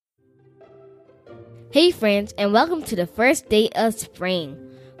Hey friends, and welcome to the first day of spring.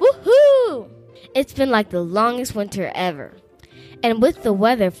 Woohoo! It's been like the longest winter ever. And with the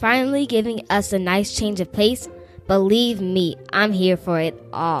weather finally giving us a nice change of pace, believe me, I'm here for it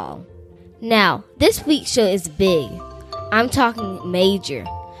all. Now, this week's show is big. I'm talking major,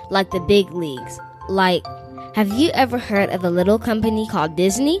 like the big leagues. Like, have you ever heard of a little company called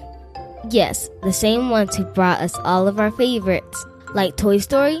Disney? Yes, the same ones who brought us all of our favorites, like Toy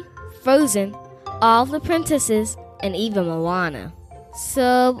Story, Frozen, all the princesses, and even Moana.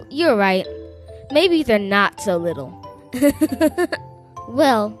 So, you're right. Maybe they're not so little.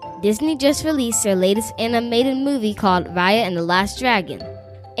 Well, Disney just released their latest animated movie called Raya and the Last Dragon.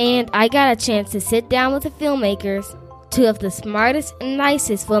 And I got a chance to sit down with the filmmakers, two of the smartest and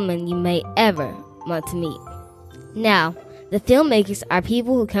nicest women you may ever want to meet. Now, the filmmakers are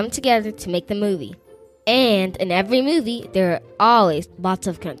people who come together to make the movie. And in every movie, there are always lots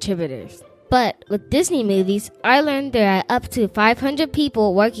of contributors. But with Disney movies, I learned there are up to 500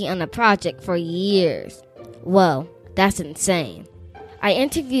 people working on a project for years. Whoa, that's insane. I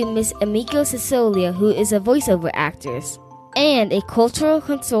interviewed Miss Emiko Sisolia, who is a voiceover actress and a cultural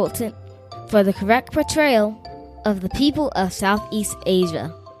consultant for the correct portrayal of the people of Southeast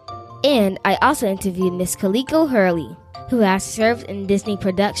Asia. And I also interviewed Miss Kaliko Hurley, who has served in Disney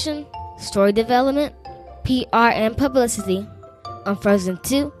production, story development, PR and publicity on Frozen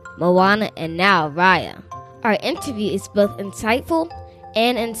 2, Moana, and now Raya. Our interview is both insightful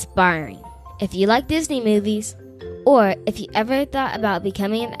and inspiring. If you like Disney movies, or if you ever thought about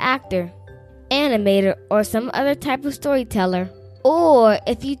becoming an actor, animator, or some other type of storyteller, or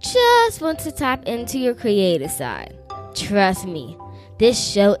if you just want to tap into your creative side, trust me, this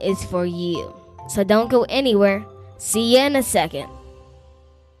show is for you. So don't go anywhere. See you in a second.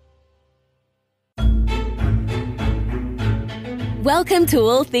 Welcome to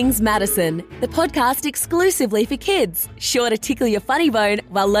All Things Madison, the podcast exclusively for kids, sure to tickle your funny bone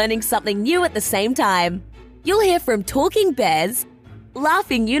while learning something new at the same time. You'll hear from talking bears,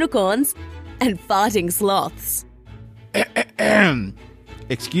 laughing unicorns, and farting sloths.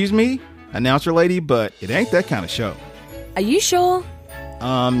 Excuse me, announcer lady, but it ain't that kind of show. Are you sure?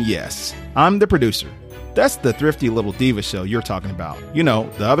 Yes. I'm the producer. That's the Thrifty Little Diva show you're talking about. You know,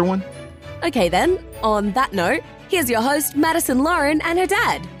 the other one? Okay then, on that note, here's your host, Madison Lauren, and her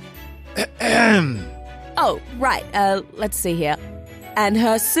dad. Oh, right, let's see here. And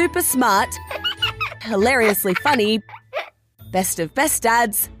her super smart, hilariously funny, best of best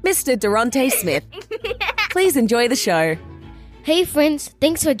dads, Mr. Durante Smith. Please enjoy the show. Hey friends,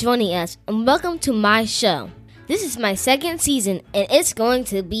 thanks for joining us, and welcome to my show. This is my second season, and it's going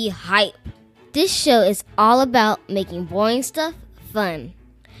to be hype. This show is all about making boring stuff fun.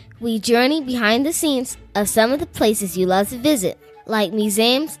 We journey behind the scenes of some of the places you love to visit, like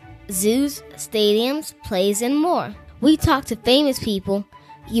museums, zoos, stadiums, plays, and more. We talk to famous people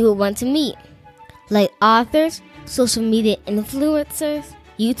you would want to meet, like authors, social media influencers,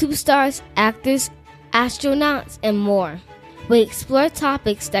 YouTube stars, actors, astronauts, and more. We explore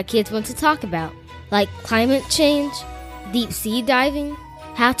topics that kids want to talk about, like climate change, deep sea diving,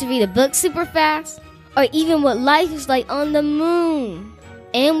 how to read a book super fast, or even what life is like on the moon.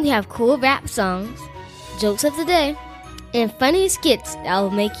 And we have cool rap songs, jokes of the day, and funny skits that will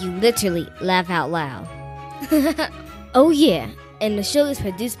make you literally laugh out loud. Oh yeah, and the show is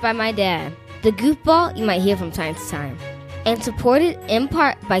produced by my dad, the goofball you might hear from time to time, and supported in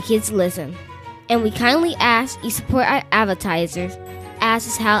part by Kids Listen. And we kindly ask you support our advertisers, as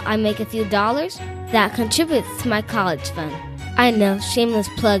is how I make a few dollars that contributes to my college fund. I know, shameless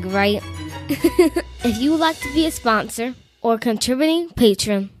plug, right? If you would like to be a sponsor or contributing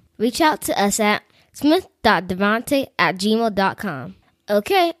patron, reach out to us at smith.devante@gmail.com.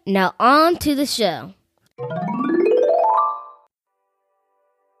 Okay, now on to the show.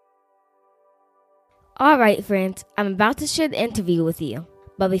 Alright friends, I'm about to share the interview with you.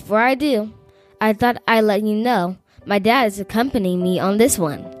 But before I do, I thought I'd let you know my dad is accompanying me on this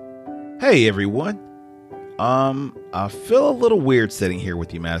one. Hey everyone. I feel a little weird sitting here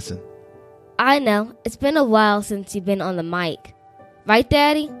with you, Madison. I know, it's been a while since you've been on the mic. Right,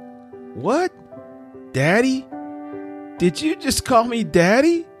 Daddy? What? Daddy? Did you just call me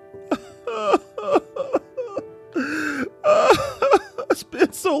Daddy? It's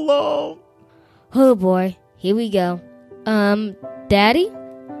been so long. Oh boy, here we go. Daddy?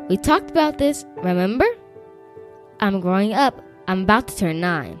 We talked about this, remember? I'm growing up. I'm about to turn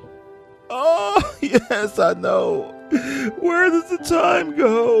 9. Oh, yes, I know. Where does the time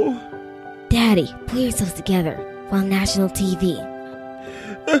go? Daddy, pull yourselves together. We're on national TV.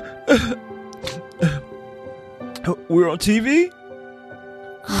 We're on TV?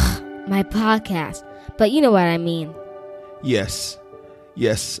 My podcast. but you know what I mean. Yes.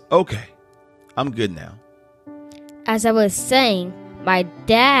 Okay. I'm good now. As I was saying, my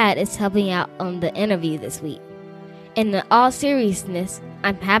dad is helping out on the interview this week. And in all seriousness,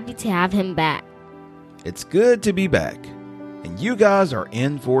 I'm happy to have him back. It's good to be back. And you guys are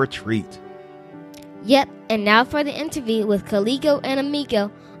in for a treat. Yep, and now for the interview with Kaliko and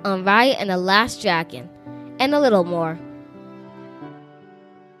Emiko on Raya and the Last Dragon, and a little more.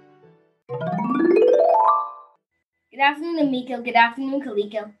 Good afternoon, Emiko. Good afternoon,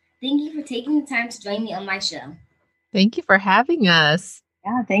 Kaliko. Thank you for taking the time to join me on my show. Thank you for having us.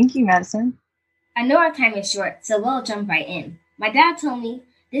 Yeah, thank you, Madison. I know our time is short, so we'll jump right in. My dad told me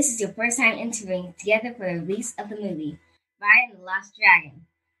this is your first time interviewing together for the release of the movie, Raya and the Last Dragon.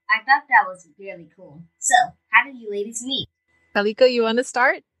 I thought that was really cool. So, how did you ladies meet? Kaliko, you want to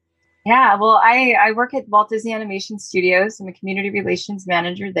start? Yeah, well, I work at Walt Disney Animation Studios. I'm a community relations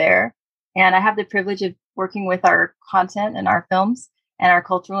manager there. And I have the privilege of working with our content and our films and our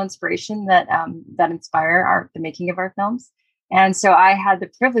cultural inspiration that inspire the making of our films. And so I had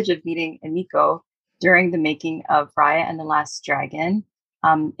the privilege of meeting Emiko during the making of Raya and the Last Dragon.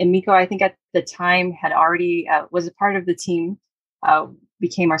 Emiko, I think at the time, had already was a part of the team,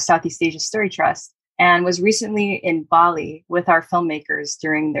 became our Southeast Asia Story Trust, and was recently in Bali with our filmmakers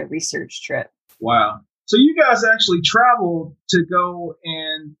during their research trip. Wow. So you guys actually traveled to go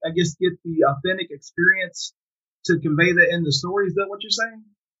and, I guess, get the authentic experience to convey that in the story. Is that what you're saying?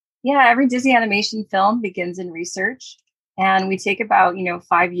 Yeah, every Disney animation film begins in research. And we take about,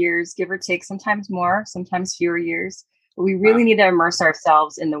 5 years, give or take, sometimes more, sometimes fewer years. But we really need to immerse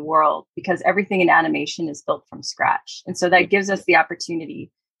ourselves in the world because everything in animation is built from scratch. And so that gives us the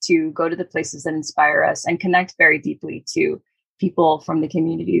opportunity to go to the places that inspire us and connect very deeply to people from the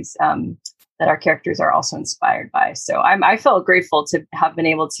communities that our characters are also inspired by. So I felt grateful to have been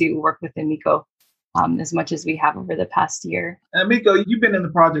able to work with Emiko as much as we have over the past year. Emiko, you've been in the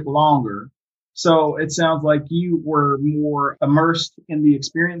project longer. So it sounds like you were more immersed in the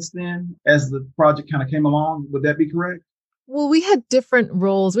experience then as the project kind of came along. Would that be correct? Well, we had different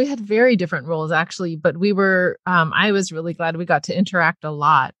roles. We had very different roles, actually, but we were, I was really glad we got to interact a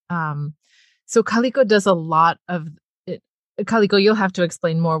lot. So Kaliko does a lot of it. Kaliko, you'll have to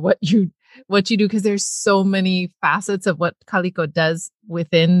explain more what you do, because there's so many facets of what Kaliko does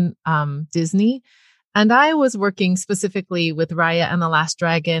within Disney. And I was working specifically with Raya and the Last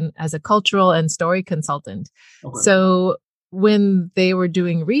Dragon as a cultural and story consultant. Okay. So when they were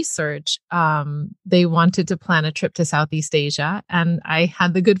doing research, they wanted to plan a trip to Southeast Asia. And I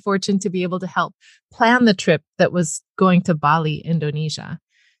had the good fortune to be able to help plan the trip that was going to Bali, Indonesia.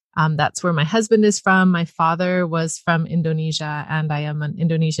 That's where my husband is from. My father was from Indonesia, and I am an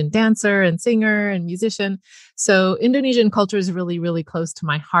Indonesian dancer and singer and musician. So Indonesian culture is really, really close to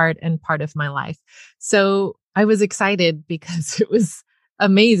my heart and part of my life. So I was excited because it was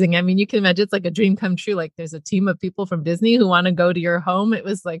amazing. I mean, you can imagine it's like a dream come true. Like there's a team of people from Disney who want to go to your home. It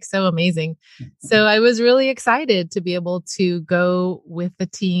was like so amazing. So I was really excited to be able to go with the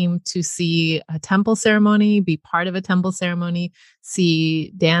team to see a temple ceremony, be part of a temple ceremony,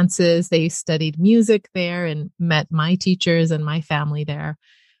 see dances. They studied music there and met my teachers and my family there.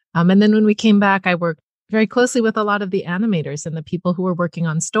 And then when we came back, I worked very closely with a lot of the animators and the people who were working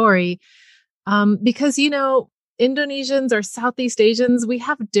on story. Because, Indonesians or Southeast Asians, we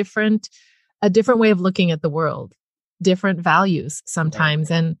have a different way of looking at the world, different values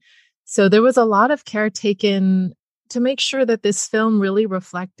sometimes. And so there was a lot of care taken to make sure that this film really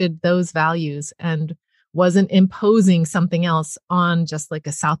reflected those values and wasn't imposing something else on just like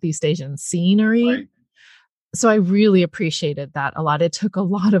a Southeast Asian scenery. Right. So I really appreciated that a lot. It took a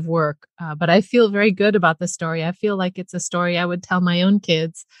lot of work, but I feel very good about the story. I feel like it's a story I would tell my own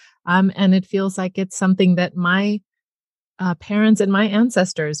kids. And it feels like it's something that my parents and my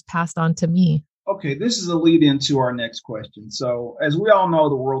ancestors passed on to me. Okay, this is a lead into our next question. So as we all know,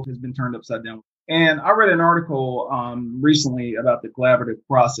 the world has been turned upside down. And I read an article recently about the collaborative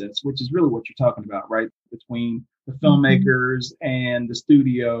process, which is really what you're talking about, right? Between the filmmakers and the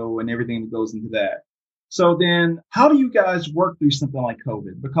studio and everything that goes into that. So then how do you guys work through something like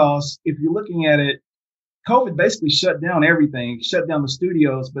COVID? Because if you're looking at it, COVID basically shut down everything, shut down the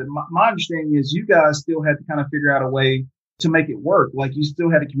studios. But my understanding is you guys still had to kind of figure out a way to make it work. Like you still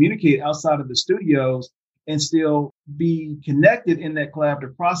had to communicate outside of the studios and still be connected in that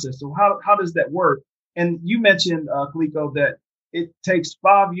collaborative process. So how does that work? And you mentioned, Kaliko, that it takes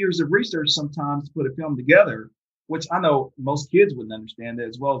 5 years of research sometimes to put a film together, which I know most kids wouldn't understand that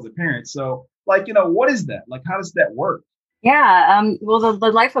as well as the parents. So what is that? Like, how does that work? Yeah. Well,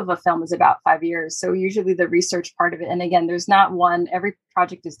 the life of a film is about 5 years. So usually the research part of it, and again, there's not one, every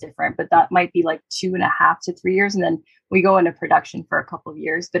project is different, but that might be like 2.5 to 3 years. And then we go into production for a couple of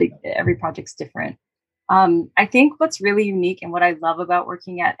years, but every project's different. I think what's really unique and what I love about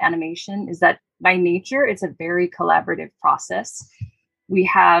working at animation is that by nature, it's a very collaborative process. We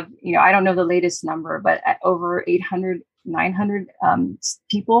have, I don't know the latest number, but over 800, 900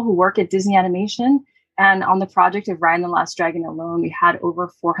 people who work at Disney Animation. And on the project of Raya and the Last Dragon alone, we had over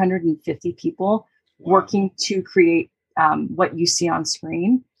 450 people working to create what you see on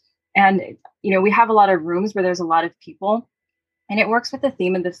screen. And, we have a lot of rooms where there's a lot of people, and it works with the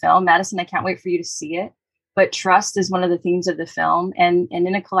theme of the film. Madison, I can't wait for you to see it. But trust is one of the themes of the film. And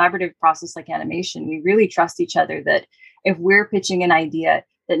in a collaborative process like animation, we really trust each other that if we're pitching an idea,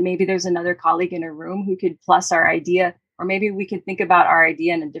 that maybe there's another colleague in a room who could plus our idea, or maybe we could think about our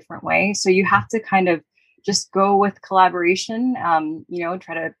idea in a different way. So you have to kind of just go with collaboration,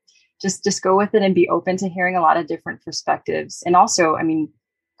 try to just go with it and be open to hearing a lot of different perspectives. And also,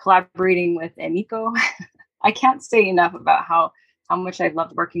 collaborating with Emiko, I can't say enough about how much I've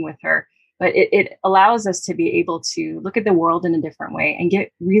loved working with her, but it allows us to be able to look at the world in a different way and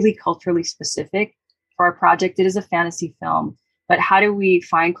get really culturally specific for our project. It is a fantasy film, but how do we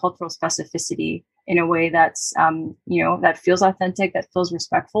find cultural specificity in a way that's, that feels authentic, that feels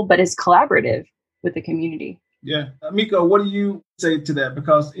respectful, but is collaborative with the community? Yeah. Miko, what do you say to that?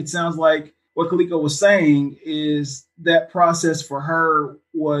 Because it sounds like what Kaliko was saying is that process for her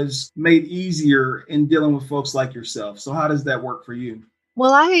was made easier in dealing with folks like yourself. So how does that work for you?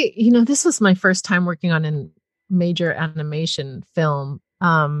 Well, this was my first time working on a major animation film.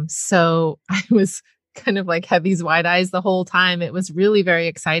 So I was kind of like had these wide eyes the whole time. It was really very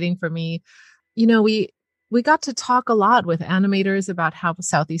exciting for me. We got to talk a lot with animators about how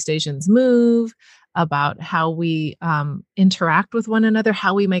Southeast Asians move, about how we interact with one another,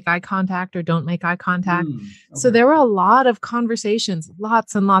 how we make eye contact or don't make eye contact. Okay. So there were a lot of conversations,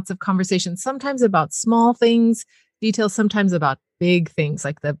 lots and lots of conversations, sometimes about small things, details, sometimes about big things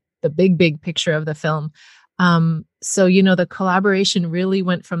like the big picture of the film. So, the collaboration really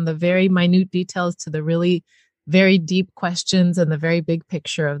went from the very minute details to the really very deep questions and the very big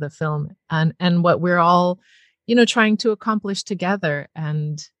picture of the film and what we're all, trying to accomplish together.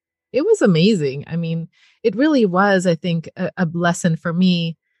 And it was amazing. It really was, I think, a lesson for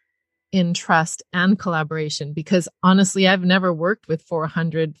me in trust and collaboration, because honestly, I've never worked with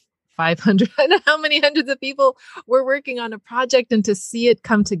 400, 500, I don't know how many hundreds of people were working on a project, and to see it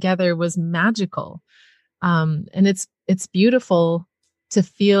come together was magical. And it's beautiful to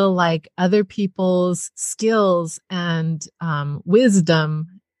feel like other people's skills and wisdom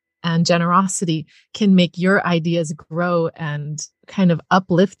and generosity can make your ideas grow and kind of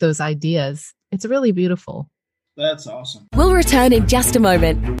uplift those ideas. It's really beautiful. That's awesome. We'll return in just a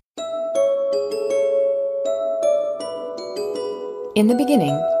moment. In the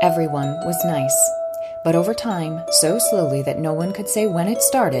beginning, everyone was nice. But over time, so slowly that no one could say when it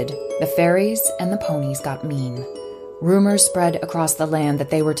started, the fairies and the ponies got mean. Rumors spread across the land that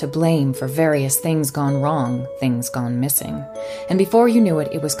they were to blame for various things gone wrong, things gone missing. And before you knew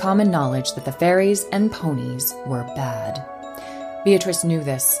it, it was common knowledge that the fairies and ponies were bad. Beatrice knew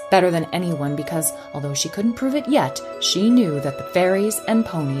this better than anyone because, although she couldn't prove it yet, she knew that the fairies and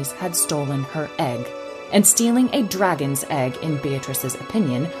ponies had stolen her egg. And stealing a dragon's egg, in Beatrice's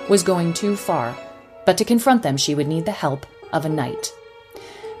opinion, was going too far. But to confront them, she would need the help of a knight.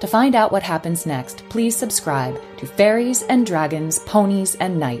 To find out what happens next, please subscribe to Fairies and Dragons, Ponies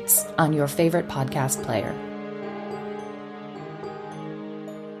and Knights on your favorite podcast player.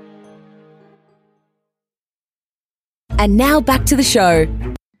 And now back to the show.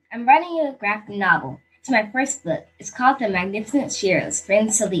 I'm writing a graphic novel. It's my first book. It's called The Magnificent Sheroes,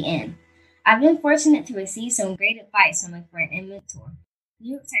 Friends Till the End. I've been fortunate to receive some great advice from a friend and mentor,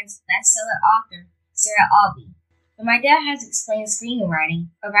 New York Times bestseller author Sarah Albee. When my dad has explained screenwriting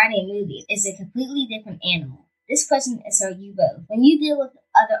or writing a movie is a completely different animal. This question is for you both. When you deal with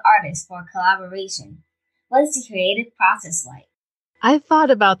other artists for collaboration, what is the creative process like? I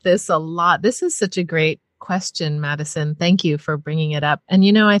thought about this a lot. This is such a great question, Madison. Thank you for bringing it up. And,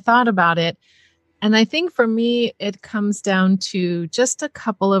 I thought about it. And I think for me, it comes down to just a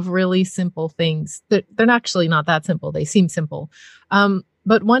couple of really simple things. They're actually not that simple. They seem simple.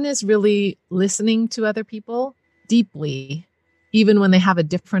 But one is really listening to other people deeply, even when they have a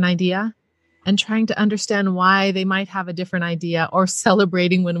different idea, and trying to understand why they might have a different idea, or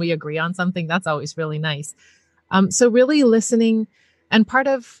celebrating when we agree on something. That's always really nice. So really listening. And part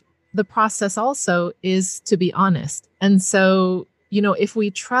of the process also is to be honest. And so if we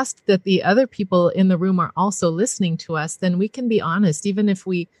trust that the other people in the room are also listening to us, then we can be honest, even if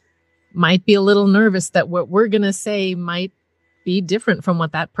we might be a little nervous that what we're going to say might be different from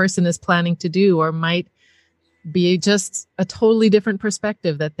what that person is planning to do, or might be just a totally different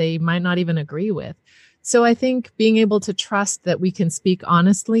perspective that they might not even agree with. So I think being able to trust that we can speak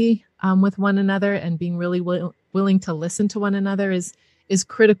honestly with one another and being really willing to listen to one another is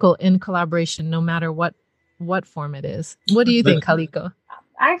critical in collaboration, no matter what form it is. What do you think, Kaliko?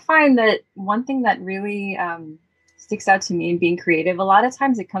 I find that one thing that really sticks out to me in being creative, a lot of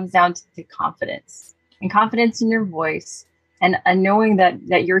times it comes down to confidence and confidence in your voice, and knowing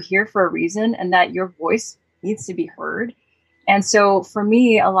that you're here for a reason and that your voice needs to be heard. And so for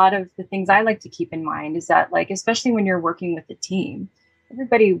me, a lot of the things I like to keep in mind is that, like, especially when you're working with a team,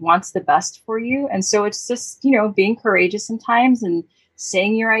 everybody wants the best for you. And so it's just, being courageous sometimes and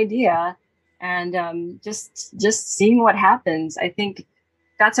saying your idea and just seeing what happens. I think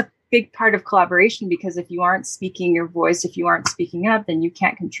that's a big part of collaboration, because if you aren't speaking your voice, if you aren't speaking up, then you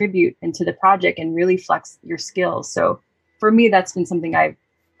can't contribute into the project and really flex your skills. So for me, that's been something I've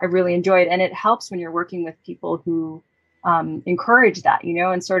really enjoyed. And it helps when you're working with people who encourage that,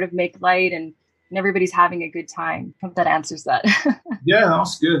 and sort of make light and everybody's having a good time. I hope that answers that. Yeah,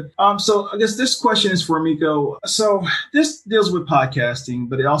 that's good. So I guess this question is for Miko. So this deals with podcasting,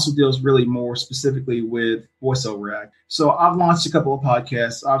 but it also deals really more specifically with voiceover act. So I've launched a couple of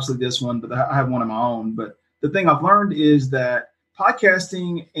podcasts, obviously this one, but I have one of my own. But the thing I've learned is that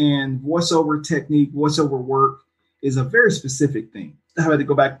podcasting and voiceover technique, voiceover work is a very specific thing. I had to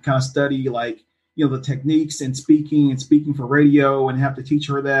go back and kind of study the techniques and speaking for radio, and have to teach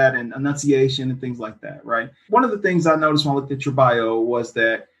her that, and enunciation and things like that, right? One of the things I noticed when I looked at your bio was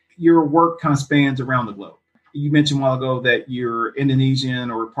that your work kind of spans around the globe. You mentioned a while ago that you're Indonesian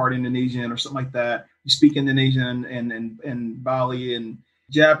or part Indonesian or something like that. You speak Indonesian and Bali and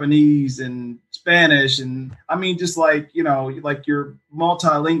Japanese and Spanish. And I mean, just like you're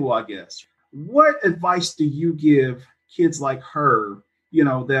multilingual, I guess. What advice do you give kids like her,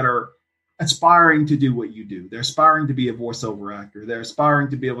 that are aspiring to do what you do? They're aspiring to be a voiceover actor. They're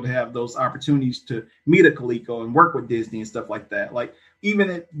aspiring to be able to have those opportunities to meet a Kaliko and work with Disney and stuff like that. Like, even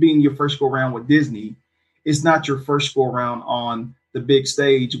it being your first go around with Disney, it's not your first go around on the big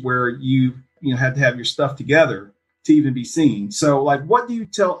stage where you had to have your stuff together to even be seen. So, like, what do you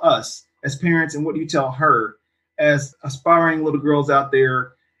tell us as parents, and what do you tell her as aspiring little girls out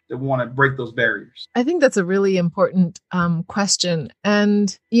there that want to break those barriers? I think that's a really important question.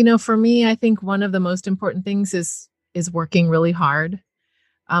 And, for me, I think one of the most important things is working really hard.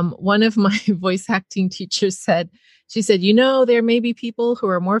 One of my voice acting teachers said, there may be people who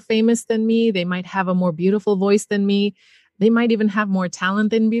are more famous than me. They might have a more beautiful voice than me. They might even have more talent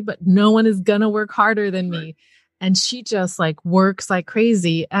than me, but no one is going to work harder than me. And she just works like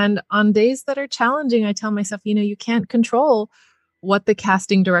crazy. And on days that are challenging, I tell myself, you can't control what the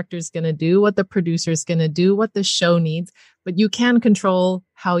casting director is going to do, what the producer is going to do, what the show needs, but you can control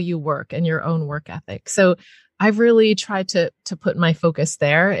how you work and your own work ethic. So I've really tried to put my focus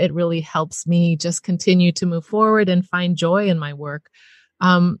there. It really helps me just continue to move forward and find joy in my work.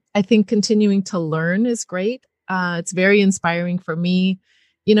 I think continuing to learn is great. It's very inspiring for me.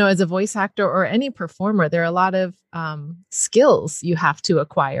 As a voice actor or any performer, there are a lot of skills you have to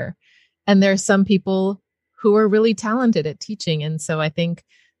acquire. And there are some people who are really talented at teaching. And so I think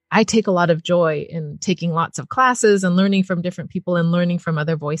I take a lot of joy in taking lots of classes and learning from different people and learning from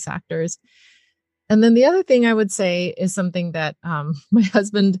other voice actors. And then the other thing I would say is something that my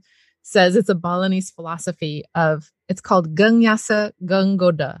husband says. It's a Balinese philosophy it's called Gang Yasa Gang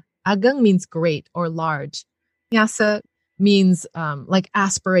Goda. Agang means great or large. Yasa means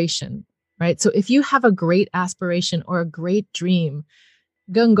aspiration, right? So if you have a great aspiration or a great dream,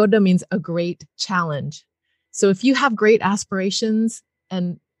 Gang Goda means a great challenge. So if you have great aspirations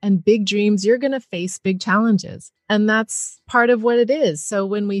and big dreams, you're going to face big challenges. And that's part of what it is. So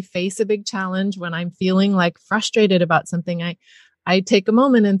when we face a big challenge, when I'm feeling frustrated about something, I take a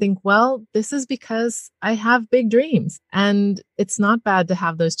moment and think, well, this is because I have big dreams. And it's not bad to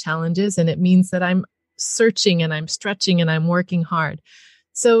have those challenges. And it means that I'm searching and I'm stretching and I'm working hard.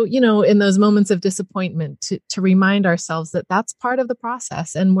 So, in those moments of disappointment, to remind ourselves that that's part of the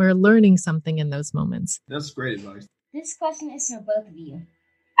process and we're learning something in those moments. That's great advice. This question is for both of you.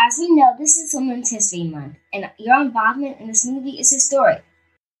 As we know, this is Women's History Month, and your involvement in this movie is historic.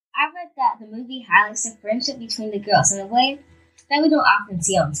 I read that the movie highlights the friendship between the girls in a way that we don't often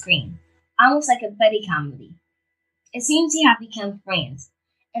see on screen, almost like a buddy comedy. It seems you have become friends,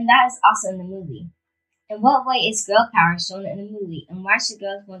 and that is also in the movie. In what way is girl power shown in the movie, and why should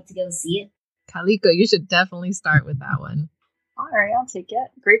girls want to go see it? Kaliko, you should definitely start with that one. All right, I'll take it.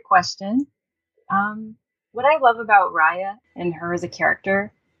 Great question. What I love about Raya and her as a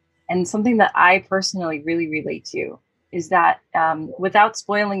character, and something that I personally really relate to, is that without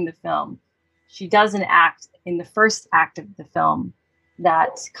spoiling the film, she does an act in the first act of the film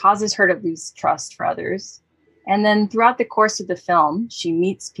that causes her to lose trust for others. And then throughout the course of the film, she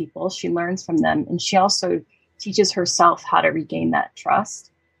meets people, she learns from them, and she also teaches herself how to regain that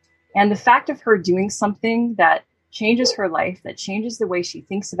trust. And the fact of her doing something that changes her life, that changes the way she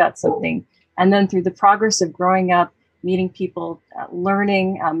thinks about something, and then through the progress of growing up, meeting people,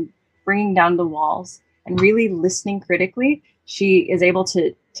 learning, bringing down the walls, and really listening critically, she is able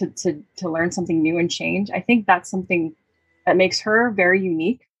to learn something new and change. I think that's something that makes her very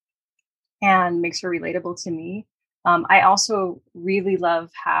unique and makes her relatable to me. I also really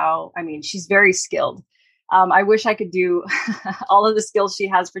love how, she's very skilled. I wish I could do all of the skills she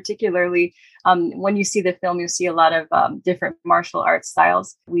has, particularly when you see the film, you'll see a lot of different martial arts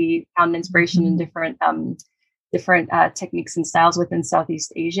styles. We found inspiration in different techniques and styles within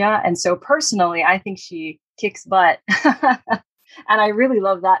Southeast Asia. And so personally, I think she kicks butt. And I really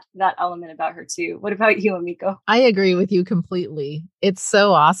love that element about her too. What about you, Emiko? I agree with you completely. It's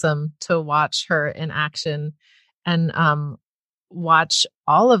so awesome to watch her in action and watch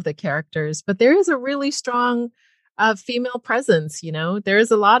all of the characters. But there is a really strong female presence. There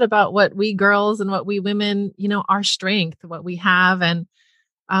is a lot about what we girls and what we women, our strength, what we have. And,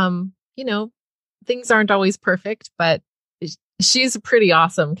 things aren't always perfect, but she's a pretty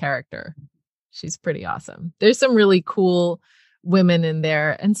awesome character. She's pretty awesome. There's some really cool women in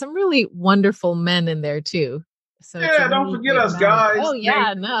there and some really wonderful men in there too. So yeah, don't forget us guys. Oh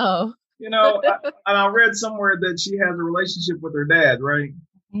yeah, no. And I read somewhere that she has a relationship with her dad, right?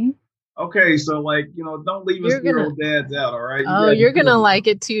 Mm-hmm. Okay, so don't leave us girl dads out, all right? You're gonna like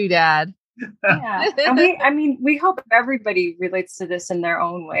it too, Dad. Yeah, and we hope everybody relates to this in their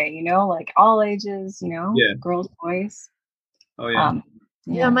own way, like all ages, girls, boys. Oh yeah.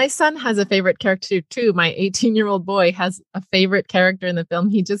 Yeah, my son has a favorite character too. My 18-year-old boy has a favorite character in the film.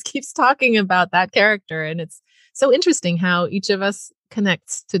 He just keeps talking about that character. And it's so interesting how each of us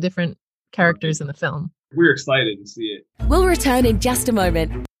connects to different characters in the film. We're excited to see it. We'll return in just a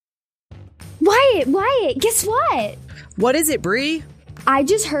moment. Wyatt, guess what? What is it, Bree? I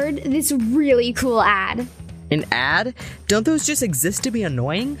just heard this really cool ad. An ad? Don't those just exist to be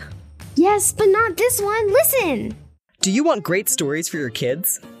annoying? Yes, but not this one. Listen. Do you want great stories for your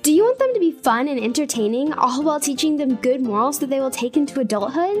kids? Do you want them to be fun and entertaining, all while teaching them good morals that they will take into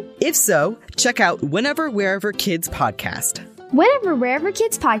adulthood? If so, check out Whenever Wherever Kids podcast. Whenever Wherever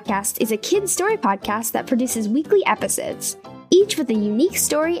Kids podcast is a kids' story podcast that produces weekly episodes, each with a unique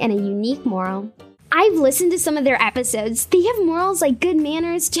story and a unique moral. I've listened to some of their episodes. They have morals like good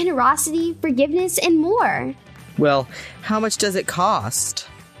manners, generosity, forgiveness, and more. Well, how much does it cost?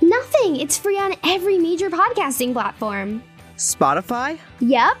 Nothing. It's free on every major podcasting platform. Spotify?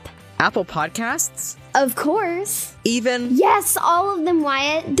 Yep. Apple Podcasts? Of course. Even? Yes, all of them,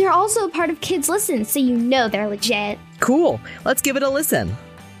 Wyatt. They're also a part of Kids Listen, so you know they're legit. Cool. Let's give it a listen.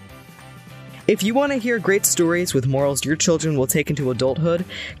 If you want to hear great stories with morals your children will take into adulthood,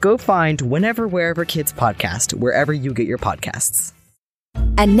 go find Whenever Wherever Kids podcast, wherever you get your podcasts.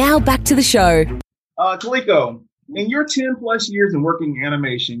 And now back to the show. Kaliko, in your 10 plus years in working in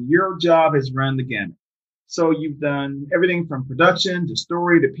animation, your job has run the gamut. So you've done everything from production to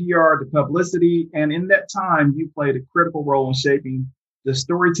story to PR to publicity. And in that time, you played a critical role in shaping the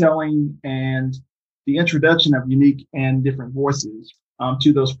storytelling and the introduction of unique and different voices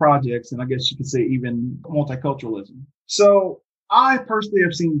to those projects. And I guess you could say even multiculturalism. So I personally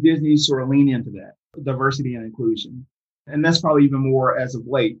have seen Disney sort of lean into that, diversity and inclusion. And that's probably even more as of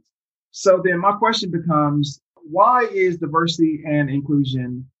late. So then my question becomes, why is diversity and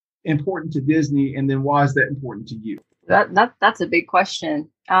inclusion important to Disney? And then why is that important to you? That's a big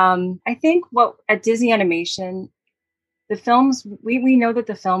question. I think at Disney Animation, the films, we know that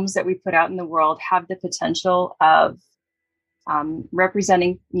the films that we put out in the world have the potential of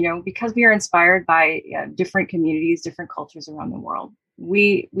representing, because we are inspired by different communities, different cultures around the world.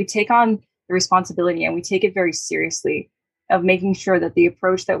 We take on the responsibility and we take it very seriously of making sure that the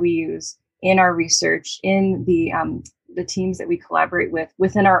approach that we use in our research, in the teams that we collaborate with,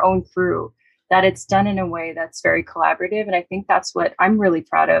 within our own crew, that it's done in a way that's very collaborative. And I think that's what I'm really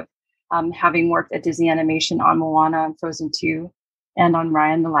proud of, having worked at Disney Animation on Moana and Frozen 2 and on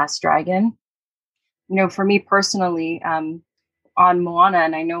Raya and the Last Dragon. For me personally, on Moana,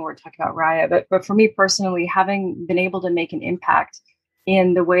 and I know we're talking about Raya, but for me personally, having been able to make an impact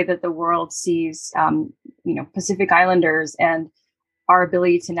in the way that the world sees, Pacific Islanders and our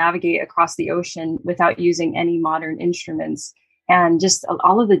ability to navigate across the ocean without using any modern instruments, and just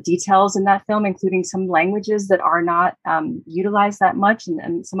all of the details in that film, including some languages that are not utilized that much.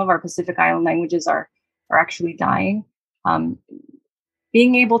 And some of our Pacific Island languages are actually dying.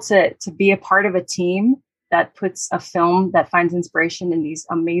 Being able to be a part of a team that puts a film that finds inspiration in these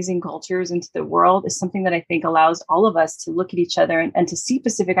amazing cultures into the world is something that I think allows all of us to look at each other and to see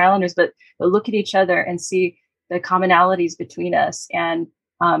Pacific Islanders, but look at each other and see the commonalities between us. And,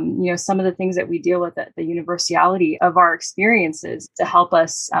 some of the things that we deal with, the universality of our experiences to help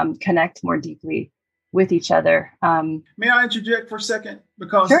us connect more deeply with each other. May I interject for a second?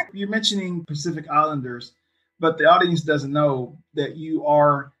 Because Sure. You're mentioning Pacific Islanders, but the audience doesn't know that you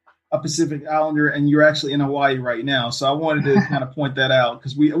are a Pacific Islander and you're actually in Hawaii right now. So I wanted to kind of point that out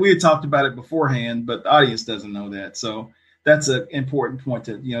because we had talked about it beforehand, but the audience doesn't know that. So that's an important point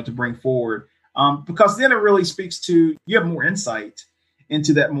to bring forward because then it really speaks to, you have more insight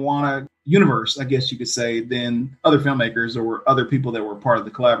into that Moana universe, I guess you could say, than other filmmakers or other people that were part of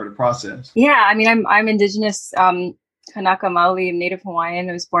the collaborative process. Yeah, I mean, I'm Indigenous Kanaka Maoli, Native Hawaiian.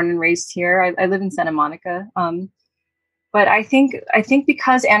 I was born and raised here. I live in Santa Monica. But I think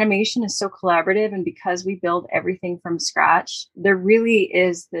because animation is so collaborative and because we build everything from scratch, there really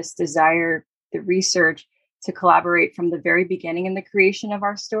is this desire, the research to collaborate from the very beginning in the creation of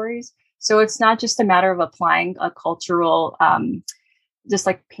our stories. So it's not just a matter of applying a cultural, just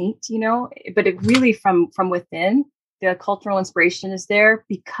like paint, but it really from within, the cultural inspiration is there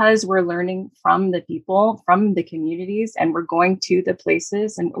because we're learning from the people, from the communities, and we're going to the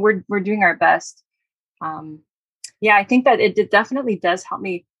places and we're doing our best. Yeah, I think that it definitely does help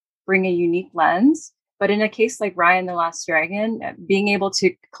me bring a unique lens. But in a case like Raya and the Last Dragon, being able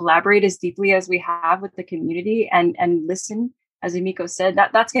to collaborate as deeply as we have with the community and listen, as Emiko said,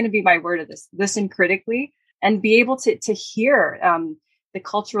 that's going to be my word of this, listen critically and be able to hear the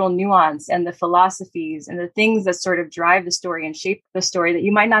cultural nuance and the philosophies and the things that sort of drive the story and shape the story that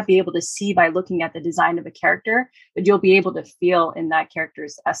you might not be able to see by looking at the design of a character, but you'll be able to feel in that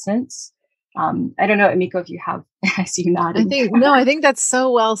character's essence. I don't know, Emiko, if you have, I see you nodding. I think that's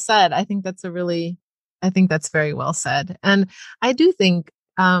so well said. I think that's very well said. And I do think,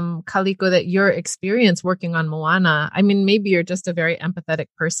 Kaliko, that your experience working on Moana, I mean, maybe you're just a very empathetic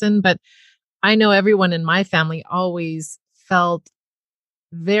person, but I know everyone in my family always felt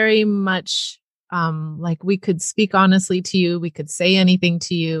very much like we could speak honestly to you, we could say anything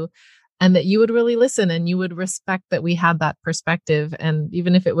to you, and that you would really listen and you would respect that we had that perspective. And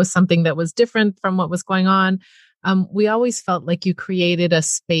even if it was something that was different from what was going on, we always felt like you created a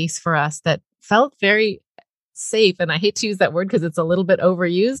space for us that felt very safe. And I hate to use that word because it's a little bit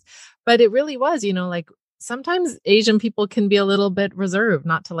overused, but it really was, like sometimes Asian people can be a little bit reserved,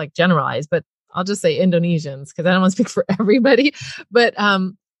 not to like generalize, but I'll just say Indonesians because I don't want to speak for everybody, but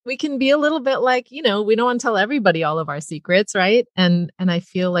we can be a little bit like, we don't want to tell everybody all of our secrets, right? And I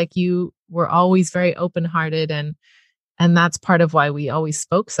feel like you were always very open-hearted and that's part of why we always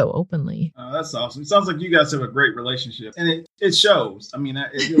spoke so openly. That's awesome. It sounds like you guys have a great relationship and it shows. I mean,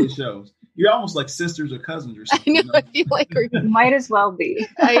 it really shows. You're almost like sisters or cousins or something. I know. I feel like we might as well be.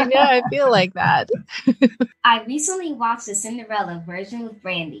 I know. I feel like that. I recently watched the Cinderella version with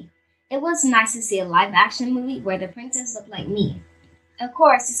Brandy. It was nice to see a live action movie where the princess looked like me. Of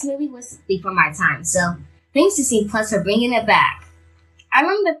course, this movie was before my time, so thanks to C+ for bringing it back. I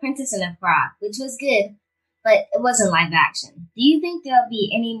remember The Princess and the Frog, which was good, but it wasn't live action. Do you think there'll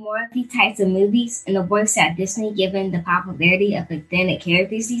be any more of these types of movies in the works at Disney given the popularity of extended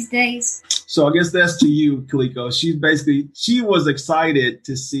characters these days? So I guess that's to you, Kaliko. She was excited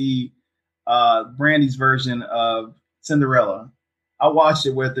to see Brandy's version of Cinderella. I watched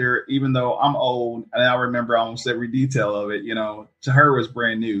it with her, even though I'm old and I remember almost every detail of it, to her it was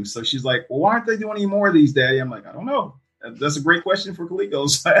brand new. So she's like, well, why aren't they doing any more of these, Daddy? I'm like, I don't know. That's a great question for Kaliko.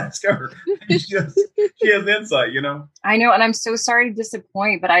 So I ask her. She has insight, I know. And I'm so sorry to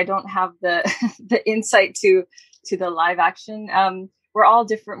disappoint, but I don't have the insight to the live action. We're all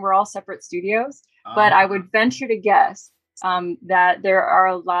different. We're all separate studios, but I would venture to guess that there are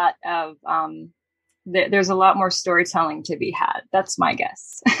a lot of, there's a lot more storytelling to be had. That's my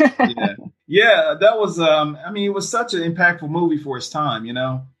guess. Yeah, that was, it was such an impactful movie for its time,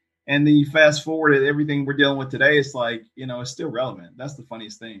 and then you fast forward at everything we're dealing with today. It's like, it's still relevant. That's the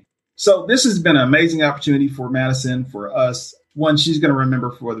funniest thing. So this has been an amazing opportunity for Madison, for us. One, she's going to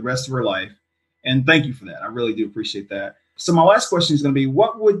remember for the rest of her life. And thank you for that. I really do appreciate that. So my last question is going to be,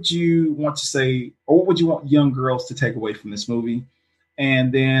 what would you want to say, or what would you want young girls to take away from this movie?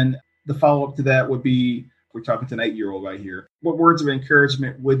 And then the follow-up to that would be, we're talking to an 8-year-old right here. What words of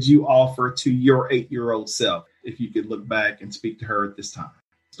encouragement would you offer to your 8-year-old self if you could look back and speak to her at this time?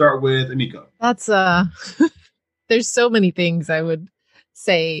 Start with Emiko. That's There's so many things I would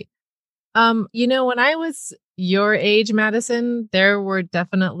say. When I was your age, Madison, there were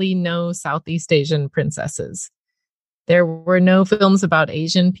definitely no Southeast Asian princesses. There were no films about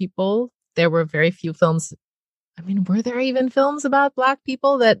Asian people. There were very few films. I mean, were there even films about Black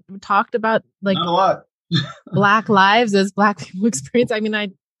people that talked about like Not a lot. Black lives as Black people experience? I mean, I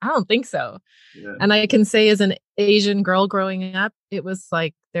don't think so. Yeah. And I can say as an Asian girl growing up, it was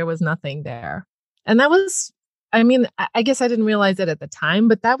like there was nothing there. And that was, I mean, I guess I didn't realize it at the time,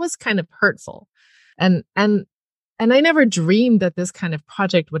 but that was kind of hurtful. And I never dreamed that this kind of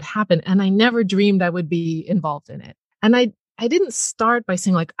project would happen. And I never dreamed I would be involved in it. And I didn't start by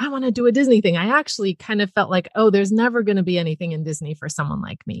saying like, I want to do a Disney thing. I actually kind of felt like, oh, there's never going to be anything in Disney for someone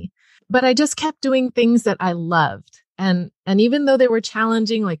like me. But I just kept doing things that I loved. And even though they were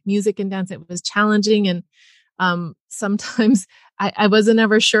challenging, like music and dance, it was challenging. And sometimes I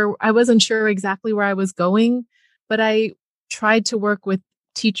wasn't sure exactly where I was going, but I tried to work with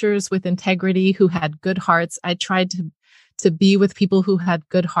teachers with integrity who had good hearts. I tried to be with people who had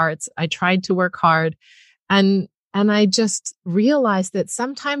good hearts. I tried to work hard. And I just realized that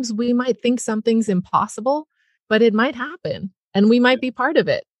sometimes we might think something's impossible, but it might happen and we might be part of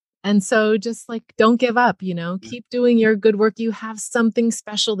it. And so just like, don't give up, keep doing your good work. You have something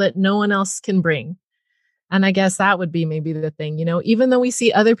special that no one else can bring. And I guess that would be maybe the thing, even though we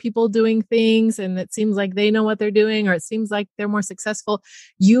see other people doing things and it seems like they know what they're doing, or it seems like they're more successful,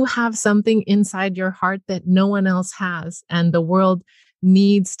 you have something inside your heart that no one else has. And the world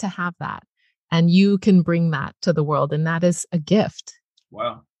needs to have that. And you can bring that to the world. And that is a gift.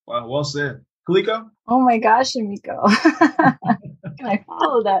 Wow. Well said. Kaliko? Oh my gosh, Emiko. Can I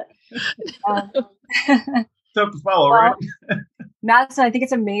follow that? Tough to follow, right? Madison, I think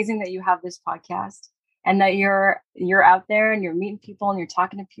it's amazing that you have this podcast and that you're out there and you're meeting people and you're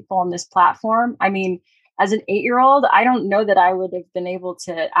talking to people on this platform. I mean, as an 8-year-old, I don't know that I would have been able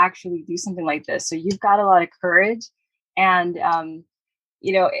to actually do something like this. So you've got a lot of courage. And,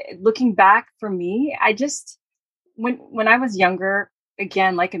 looking back for me, I just, when I was younger,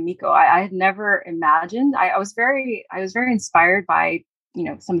 again, like Emiko, I had never imagined. I was very inspired by,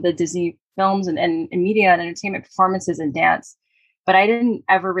 some of the Disney films and media and entertainment performances and dance. But I didn't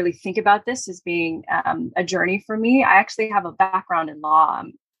ever really think about this as being a journey for me. I actually have a background in law.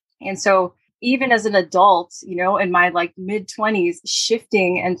 And so even as an adult, in my like mid-20s,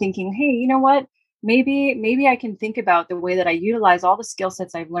 shifting and thinking, hey, you know what? Maybe I can think about the way that I utilize all the skill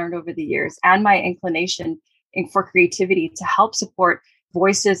sets I've learned over the years and my inclination for creativity to help support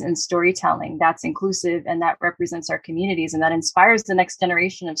voices and storytelling that's inclusive and that represents our communities and that inspires the next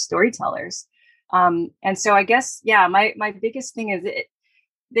generation of storytellers. And so I guess, my biggest thing is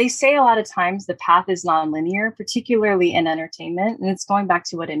they say a lot of times the path is nonlinear, particularly in entertainment. And it's going back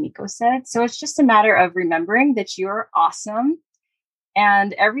to what Emiko said. So it's just a matter of remembering that you're awesome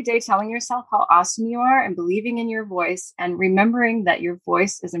and every day telling yourself how awesome you are and believing in your voice and remembering that your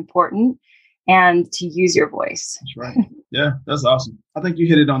voice is important and to use your voice. That's right. Yeah, that's awesome. I think you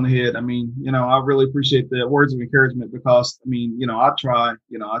hit it on the head. I mean, I really appreciate the words of encouragement because, I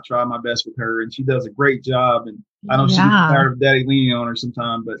try my best with her and she does a great job. And I know she's tired of daddy leaning on her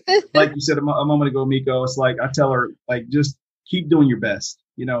sometime, but like you said a moment ago, Miko, it's like, I tell her, like, just keep doing your best,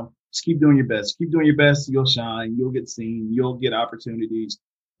 just keep doing your best. Keep doing your best. You'll shine. You'll get seen. You'll get opportunities.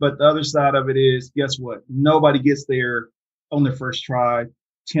 But the other side of it is, guess what? Nobody gets there on their first try,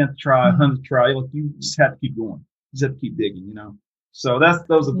 10th try, 100th try. Like, you just have to keep going. You just have to keep digging, So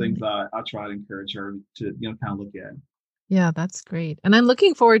those are things I try to encourage her to, kind of look at. Yeah, that's great. And I'm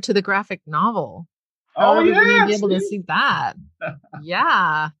looking forward to the graphic novel. How are we going to be able to see that?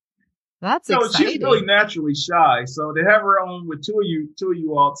 Yeah. That's exciting. She's really naturally shy. So to have her on with two of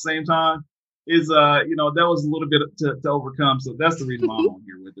you all at the same time is, that was a little bit to overcome. So that's the reason why I'm on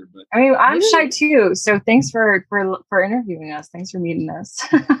here with her. But I mean, I'm shy too. So thanks for interviewing us. Thanks for meeting us.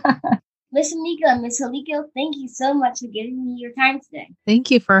 Miss Emiko and Miss Kaliko, thank you so much for giving me your time today.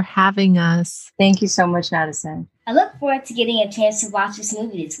 Thank you for having us. Thank you so much, Madison. I look forward to getting a chance to watch this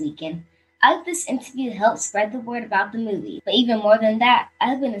movie this weekend. I hope this interview helps spread the word about the movie. But even more than that, I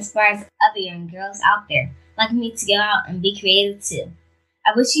hope it inspires other young girls out there like me to go out and be creative too.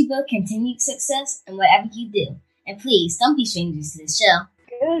 I wish you both continued success in whatever you do. And please, don't be strangers to the show.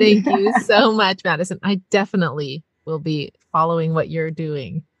 Good. Thank you so much, Madison. I definitely will be following what you're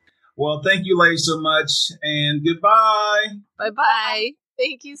doing. Well, thank you, ladies, so much. And goodbye. Bye-bye.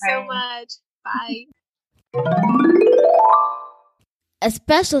 Thank you so much. Bye. A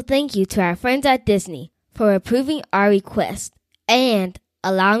special thank you to our friends at Disney for approving our request and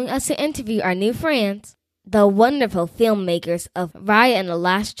allowing us to interview our new friends, the wonderful filmmakers of Raya and the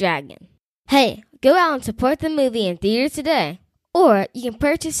Last Dragon. Hey, Go out and support the movie in theaters today, or you can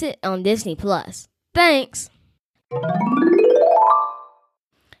purchase it on Disney+. Thanks!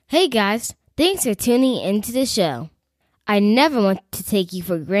 Hey guys, thanks for tuning into the show. I never want to take you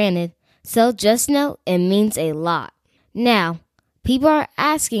for granted, so just know it means a lot. Now, people are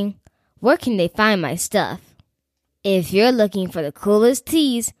asking, where can they find my stuff? If you're looking for the coolest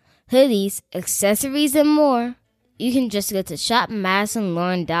tees, hoodies, accessories, and more, you can just go to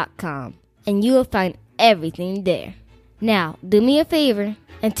shopmadisonlauren.com and you will find everything there. Now, do me a favor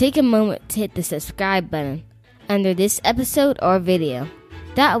and take a moment to hit the subscribe button under this episode or video.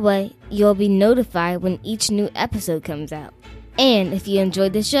 That way, you'll be notified when each new episode comes out. And if you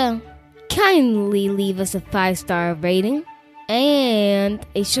enjoyed the show, kindly leave us a 5-star rating and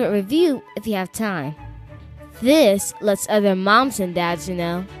a short review if you have time. This lets other moms and dads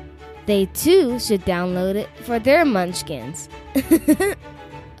know they too should download it for their munchkins.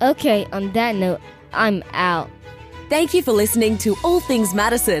 Okay, on that note, I'm out. Thank you for listening to All Things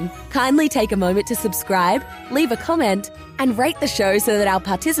Madison. Kindly take a moment to subscribe, leave a comment, and rate the show so that our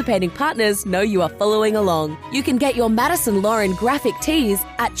participating partners know you are following along. You can get your Madison Lauren graphic tees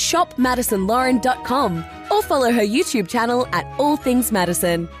at shopmadisonlauren.com or follow her YouTube channel at All Things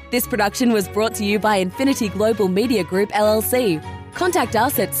Madison. This production was brought to you by Infinity Global Media Group LLC. Contact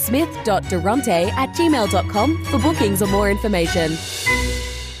us at smith.durante@gmail.com for bookings or more information.